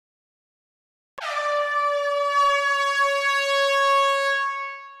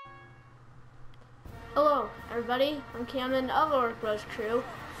everybody, I'm Cameron of Orc Bros Crew,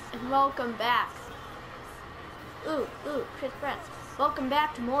 and welcome back. Chris Brett. Welcome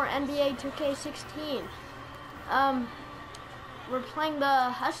back to more NBA 2K16. We're playing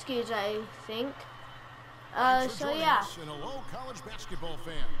the Huskies, I think. So yeah. Hello, college basketball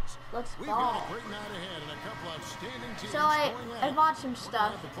fans. Let's We've ball. got a great night ahead and a couple outstanding teams. So I bought some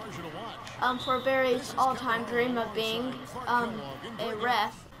stuff. For Barry's all-time dream of being a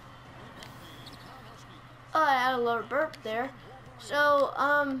ref. Oh, I had a little burp there. So,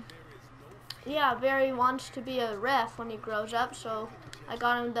 yeah, Barry wants to be a ref when he grows up, so I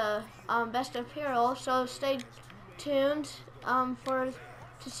got him the best apparel. So stay tuned to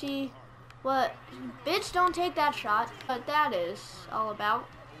see what bitch don't take that shot. What that is all about.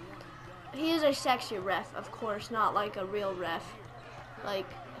 He is a sexy ref, of course, not like a real ref. Like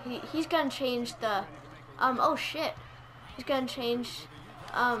he's gonna change the oh shit. He's gonna change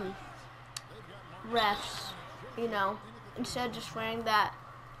refs, you know, instead of just wearing that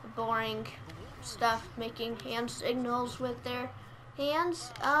boring stuff, making hand signals with their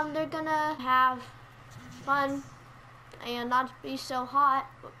hands. They're gonna have fun and not be so hot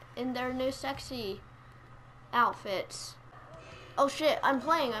in their new sexy outfits. Oh shit, I'm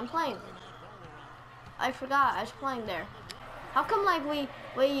playing. I forgot I was playing there. How come like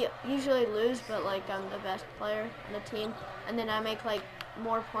we usually lose, but like I'm the best player on the team, and then I make like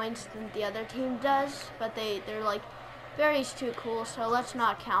more points than the other team does, but they're like, Barry's too cool, so let's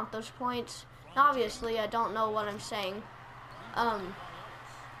not count those points. And obviously I don't know what I'm saying,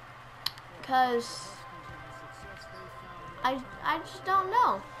 cause I just don't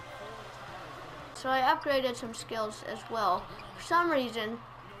know. So I upgraded some skills as well. For some reason,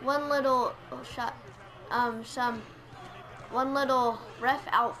 one little ref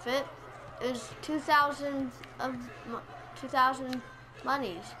outfit is 2,000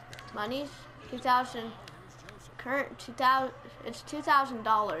 monies. 2,000 current 2,000. It's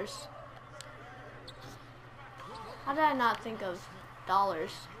 $2,000. How did I not think of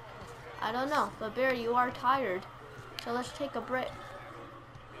dollars? I don't know. But Barry, you are tired, so let's take a break.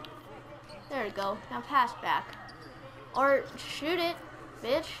 There we go. Now pass back, or shoot it,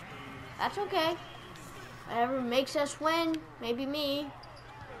 bitch. That's okay. Whatever makes us win. Maybe me.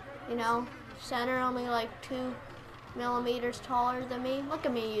 You know, center only like 2 millimeters taller than me. Look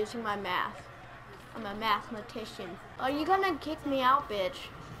at me using my math. I'm a mathematician. Are you gonna kick me out, bitch?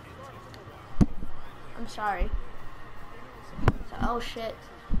 I'm sorry. Oh shit.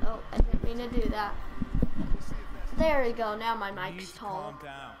 Oh, I didn't mean to do that. There we go. Now my mic's tall. Calm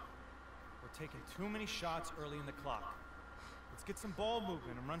down. We're taking too many shots early in the clock. Let's get some ball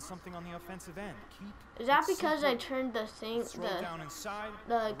movement and run something on the offensive end. Is that because I turned the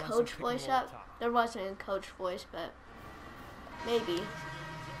coach voice up? There wasn't a coach voice, but maybe.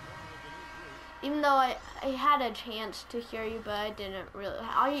 Even though I had a chance to hear you, but I didn't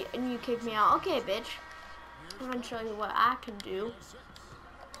really. And you kicked me out. Okay, bitch. I'm gonna show you what I can do.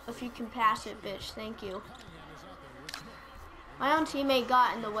 If you can pass it, bitch. Thank you. My own teammate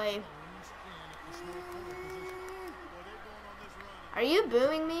got in the way. Are you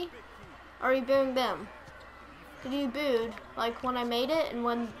booing me? Or are you booing them? Did you booed like when I made it and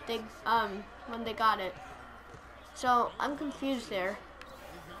when they got it? So I'm confused there.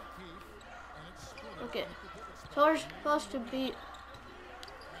 Look it. So we're supposed to be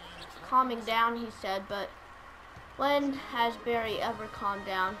calming down, he said, but when has Barry ever calmed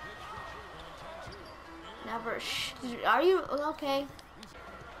down? Never. Shh. Are you okay?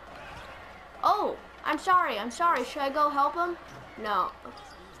 Oh, I'm sorry. Should I go help him? No.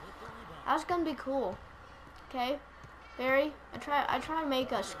 That's gonna be cool. Okay, Barry. I try to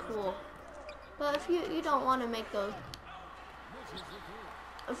make us cool. But if you don't want to make those,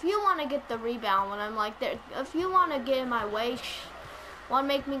 if you want to get the rebound when I'm like there, if you want to get in my way, want to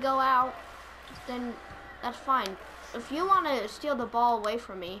make me go out, then that's fine. If you want to steal the ball away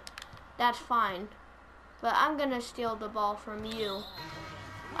from me, that's fine. But I'm gonna steal the ball from you.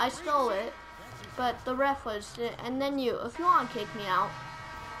 I stole it, but the ref was, and then you. If you want to kick me out,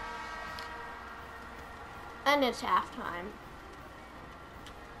 and it's halftime,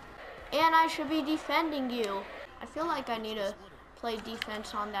 and I should be defending you. I feel like I need to play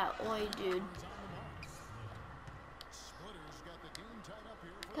defense on that Oi dude,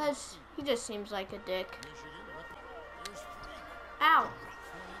 because he just seems like a dick. Ow.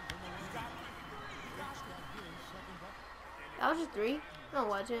 That was a 3? No,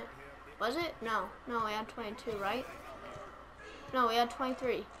 was it? Was it? No. No, we had 22, right? No, we had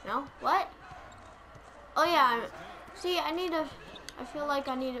 23. No? What? Oh, yeah. See, I feel like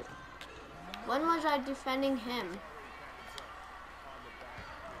I need to. When was I defending him?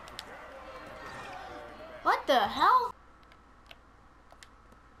 What the hell?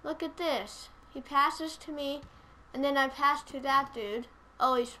 Look at this. He passes to me, and then I pass to that dude.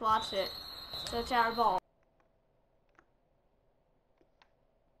 Oh, he swats it. So it's our ball.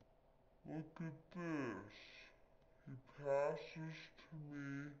 Look at this. He passes to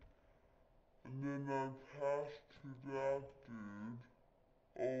me, and then I pass to that dude.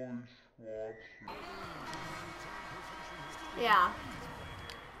 Oh, he swats it. Yeah.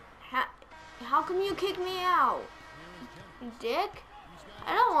 How come you kick me out? You dick?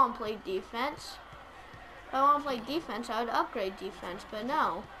 I don't want to play defense. If I want to play defense, I would upgrade defense, but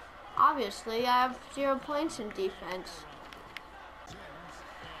no. Obviously, I have 0 points in defense.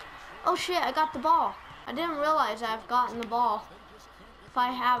 Oh shit, I got the ball. I didn't realize I've gotten the ball. If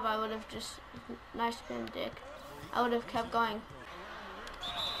I have, I would have just... Nice spin, dick. I would have kept going.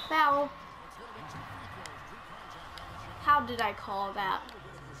 Foul. How did I call that?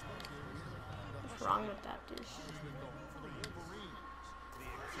 What's wrong with that dude?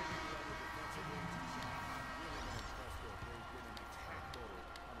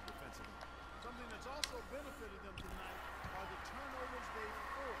 Something that's also benefited them tonight are the turnovers they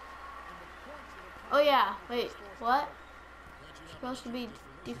forced and the points that have come. Oh yeah, wait, what? I'm supposed to be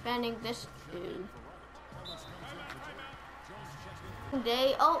defending this dude.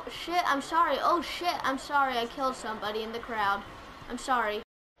 Oh shit, I'm sorry. Oh shit, I'm sorry. I killed somebody in the crowd. I'm sorry.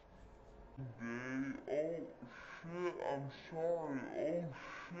 Oh shit, I'm sorry. Oh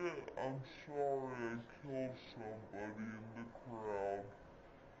shit, I'm sorry. I killed somebody in the crowd.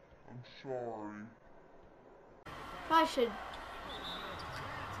 I'm sorry. Probably should.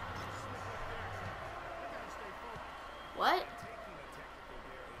 What?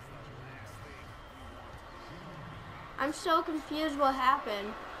 I'm so confused what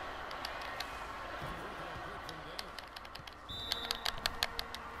happened.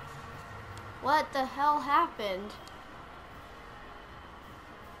 What the hell happened?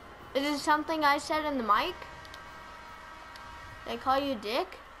 Is it something I said in the mic? Did I call you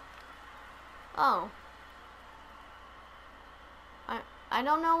dick? Oh. I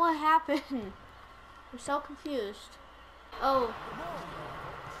don't know what happened. I'm so confused. Oh.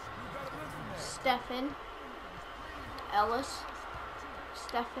 Stephen Ellis.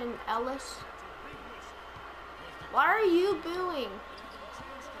 Stephen Ellis. Why are you booing?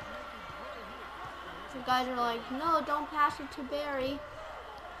 You guys are like, no, don't pass it to Barry.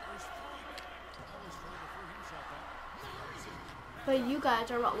 But you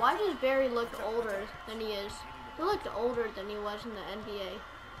guys are, why does Barry look older than he is? He looked older than he was in the NBA.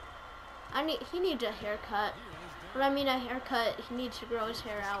 He needs a haircut. When I mean a haircut, he needs to grow his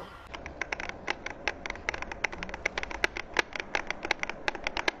hair out.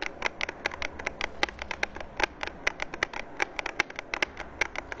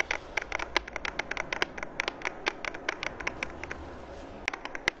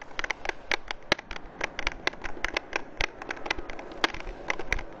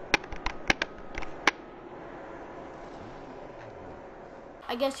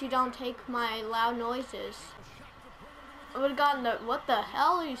 I guess you don't take my loud noises. I would have gotten the, what the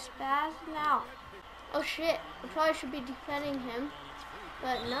hell, are you spazzing out? Oh shit, I probably should be defending him,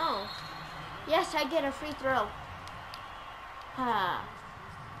 but no. Yes, I get a free throw.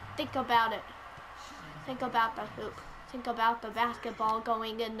 Think about it. Think about the hoop. Think about the basketball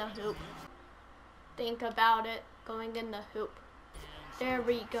going in the hoop. Think about it going in the hoop. There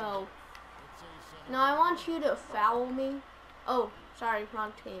we go. Now I want you to foul me. Oh, sorry,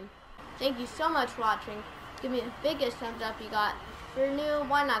 wrong team. Thank you so much for watching. Give me the biggest thumbs up you got. If you're new,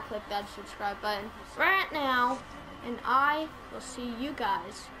 why not click that subscribe button right now? And I will see you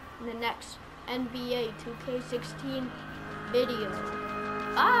guys in the next NBA 2K16 video.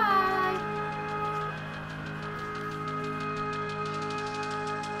 Bye!